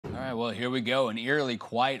right, well, here we go. An eerily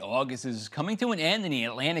quiet August is coming to an end in the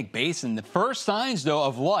Atlantic Basin. The first signs, though,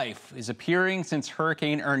 of life is appearing since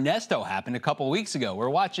Hurricane Ernesto happened a couple weeks ago. We're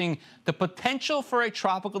watching the potential for a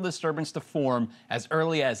tropical disturbance to form as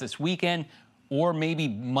early as this weekend, or maybe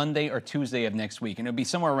Monday or Tuesday of next week. And it'll be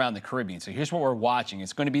somewhere around the Caribbean. So here's what we're watching.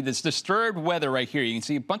 It's going to be this disturbed weather right here. You can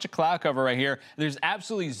see a bunch of cloud cover right here. There's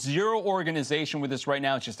absolutely zero organization with this right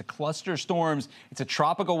now. It's just a cluster of storms. It's a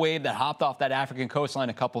tropical wave that hopped off that African coastline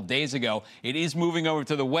a couple of days ago. It is moving over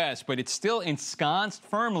to the west, but it's still ensconced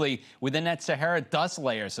firmly within that Sahara dust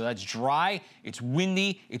layer. So that's dry, it's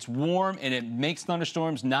windy, it's warm, and it makes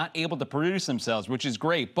thunderstorms not able to produce themselves, which is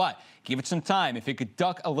great. But give it some time. If it could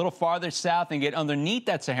duck a little farther south and get underneath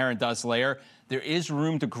that Saharan dust layer, there is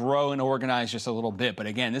room to grow and organize just a little bit. But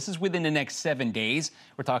again, this is within the next 7 days.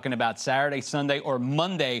 We're talking about Saturday, Sunday, or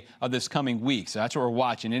Monday of this coming week. So that's what we're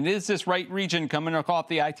watching. And it is this right region coming off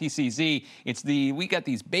the ITCZ. We got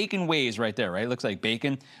these bacon waves right there, right? It looks like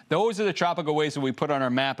bacon. Those are the tropical waves that we put on our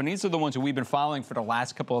map. And these are the ones that we've been following for the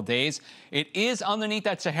last couple of days. It is underneath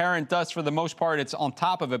that Saharan dust for the most part. It's on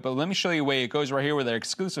top of it. But let me show you where it goes right here with our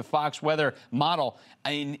exclusive Fox weather model.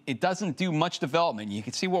 I mean, it doesn't do much development. You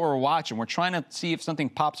can see what we're watching. We're trying to see if something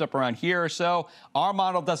pops up around here or so. Our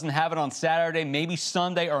model doesn't have it on Saturday, maybe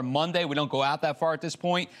Sunday or Monday. We don't go out that far at this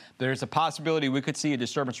point. There's a possibility we could see a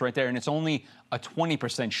disturbance right there, and it's only a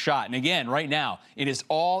 20% shot. And again, right now, it is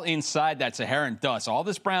all inside that Saharan dust. All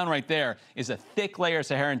this brown right there is a thick layer of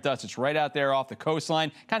Saharan dust. It's right out there off the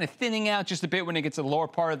coastline, kind of thinning out just a bit when it gets to the lower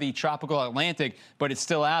part of the tropical Atlantic, but it's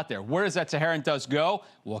still out there. Where does that Saharan dust go?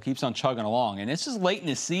 Well, it keeps on chugging along. And this is late in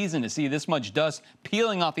the season to see this much dust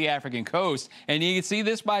peeling off the African coast. And you can see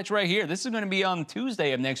this batch right here. This is going to be on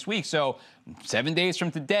Tuesday of next week. So 7 days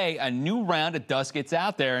from today, a new round of dust gets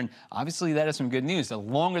out there. And obviously that is some good news. The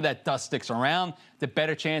longer that dust sticks around, the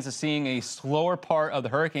better chance of seeing a slower part of the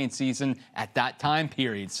hurricane season at that time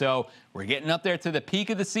period. So we're getting up there to the peak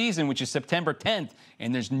of the season, which is September 10th.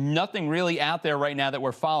 And there's nothing really out there right now that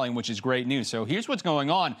we're following, which is great news. So here's what's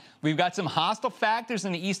going on. We've got some hostile factors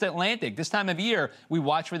in the East Atlantic. This time of year, we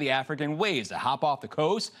watch for the African waves that hop off the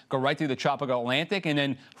coast, go right through the tropical Atlantic, and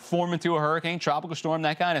then form into a hurricane, tropical storm,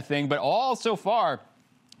 that kind of thing. But all so far,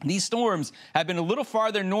 these storms have been a little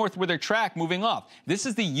farther north with their track moving off. This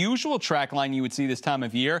is the usual track line you would see this time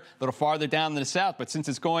of year, a little farther down to the south. But since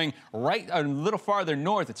it's going right a little farther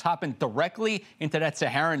north, it's hopping directly into that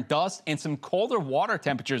Saharan dust and some colder water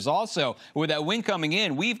temperatures also. With that wind coming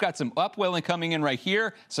in, we've got some upwelling coming in right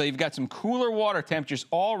here. So you've got some cooler water temperatures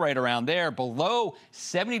all right around there, below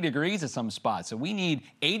 70 degrees at some spots. So we need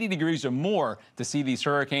 80 degrees or more to see these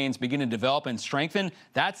hurricanes begin to develop and strengthen.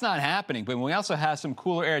 That's not happening. But we also have some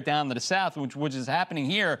cooler air down to the south, which is happening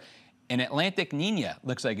here. An Atlantic Nina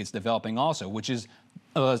looks like it's developing also, which is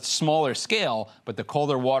a smaller scale, but the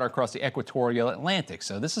colder water across the equatorial Atlantic.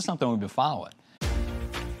 So this is something we've been following.